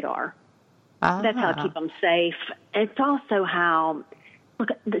radar. That's how I keep them safe. It's also how, look,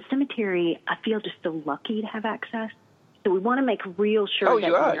 the cemetery, I feel just so lucky to have access. So we want to make real sure that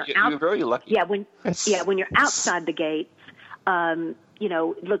you are. You're very lucky. Yeah, when you're outside the gates,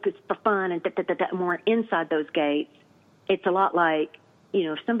 look, it's for fun and and we're inside those gates. It's a lot like,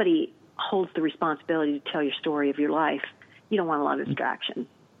 if somebody holds the responsibility to tell your story of your life, you don't want a lot of distraction.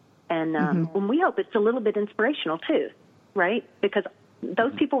 And when we hope it's a little bit inspirational too, right? Because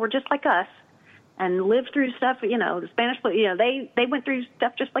those people were just like us and lived through stuff, the Spanish, they went through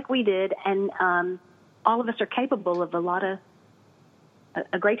stuff just like we did. And all of us are capable of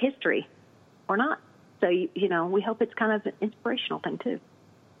a great history or not. So, we hope it's kind of an inspirational thing, too.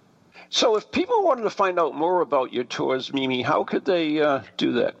 So if people wanted to find out more about your tours, Mimi, how could they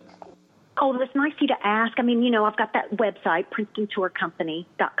do that? Oh, it's nice of you to ask. I mean, I've got that website,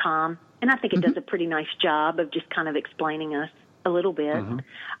 PrincetonTourCompany.com, and I think it does a pretty nice job of just kind of explaining us a little bit.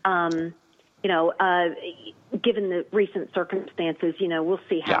 Given the recent circumstances, we'll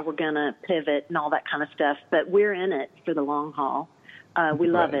see how we're going to pivot and all that kind of stuff. But we're in it for the long haul. We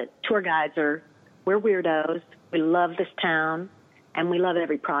love it. Tour guides we're weirdos. We love this town, and we love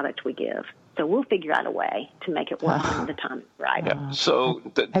every product we give. So we'll figure out a way to make it work when the time is right. Yeah. So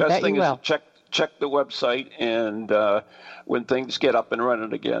the best thing is to check the website, and when things get up and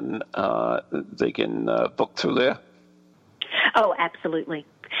running again, they can book through there. Oh, absolutely.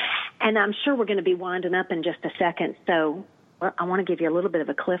 And I'm sure we're going to be winding up in just a second. So I want to give you a little bit of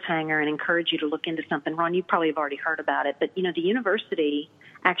a cliffhanger and encourage you to look into something. Ron, you probably have already heard about it, but, the university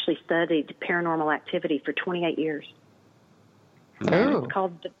actually studied paranormal activity for 28 years. Oh.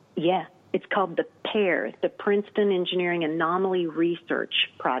 It's called the PAIR, the Princeton Engineering Anomaly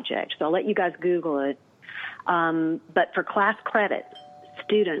Research Project. So I'll let you guys Google it. But for class credit,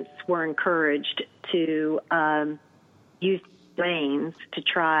 students were encouraged to use brains to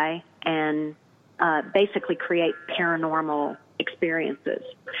try and basically create paranormal experiences.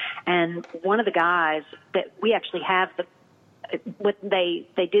 And one of the guys that we actually have, what they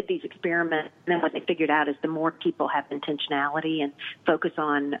did these experiments, and then what they figured out is the more people have intentionality and focus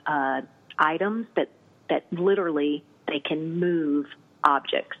on items that literally they can move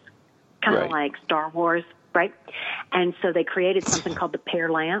objects, kind of like Star Wars, right? And so they created something called the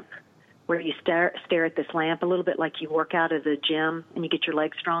PAIR lamp, where you stare at this lamp a little bit like you work out at a gym and you get your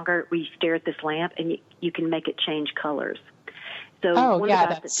legs stronger, where you stare at this lamp and you can make it change colors. So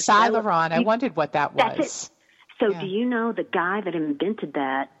that's Sileron. I wondered what that was. That's it. So do you know the guy that invented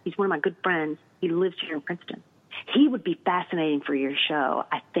that? He's one of my good friends. He lives here in Princeton. He would be fascinating for your show,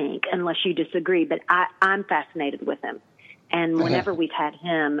 I think, unless you disagree. But I'm fascinated with him. And whenever we've had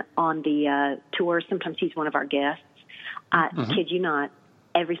him on the tour, sometimes he's one of our guests. Kid you not,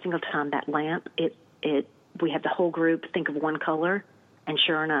 every single time that lamp, it we have the whole group think of one color, and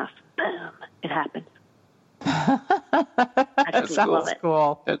sure enough, boom, it happens. I just love it.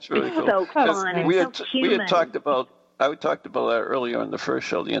 Cool. That's really cool. So fun and so human. We had talked about that earlier in the first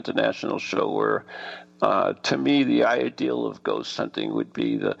show, the international show, where to me the ideal of ghost hunting would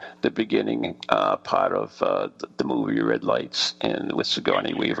be the beginning part of the movie Red Lights and with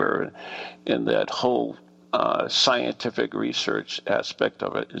Sigourney Weaver, and that whole scientific research aspect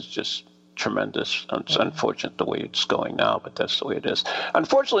of it is just tremendous. It's unfortunate the way it's going now, but that's the way it is.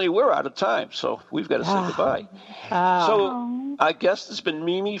 Unfortunately, we're out of time, so we've got to say goodbye. So our guest has been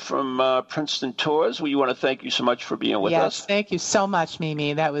Mimi from Princeton Tours. We want to thank you so much for being with us. Yes, thank you so much,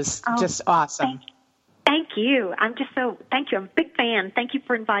 Mimi. That was just awesome. Thank you. Thank you. I'm a big fan. Thank you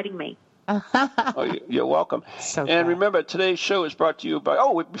for inviting me. You're welcome. So and glad. Remember, today's show is brought to you by...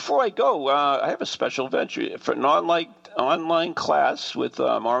 before I go, I have a special venture for an online class with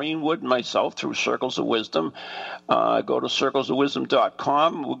Maureen Wood and myself through Circles of Wisdom. Go to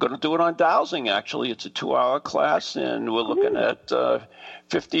circlesofwisdom.com. We're going to do it on dowsing, actually. It's a 2-hour class, and we're looking at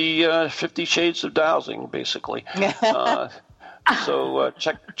 50 shades of dowsing, basically. So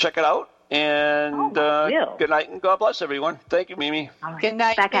check it out. And good night and God bless everyone. Thank you, Mimi. All right. Good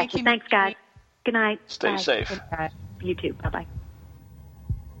night. Back at you. Thanks, guys. Good night. Stay Bye. safe. Good night. You too. Bye-bye.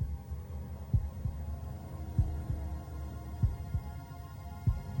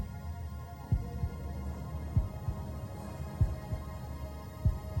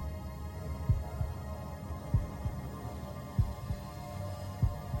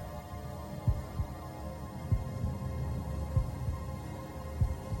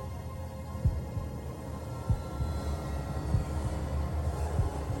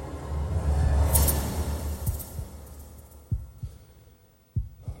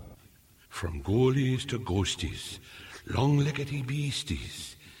 From ghoulies to ghosties, long-leggedy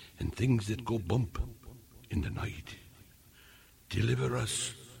beasties, and things that go bump in the night. Deliver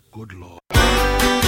us, good Lord.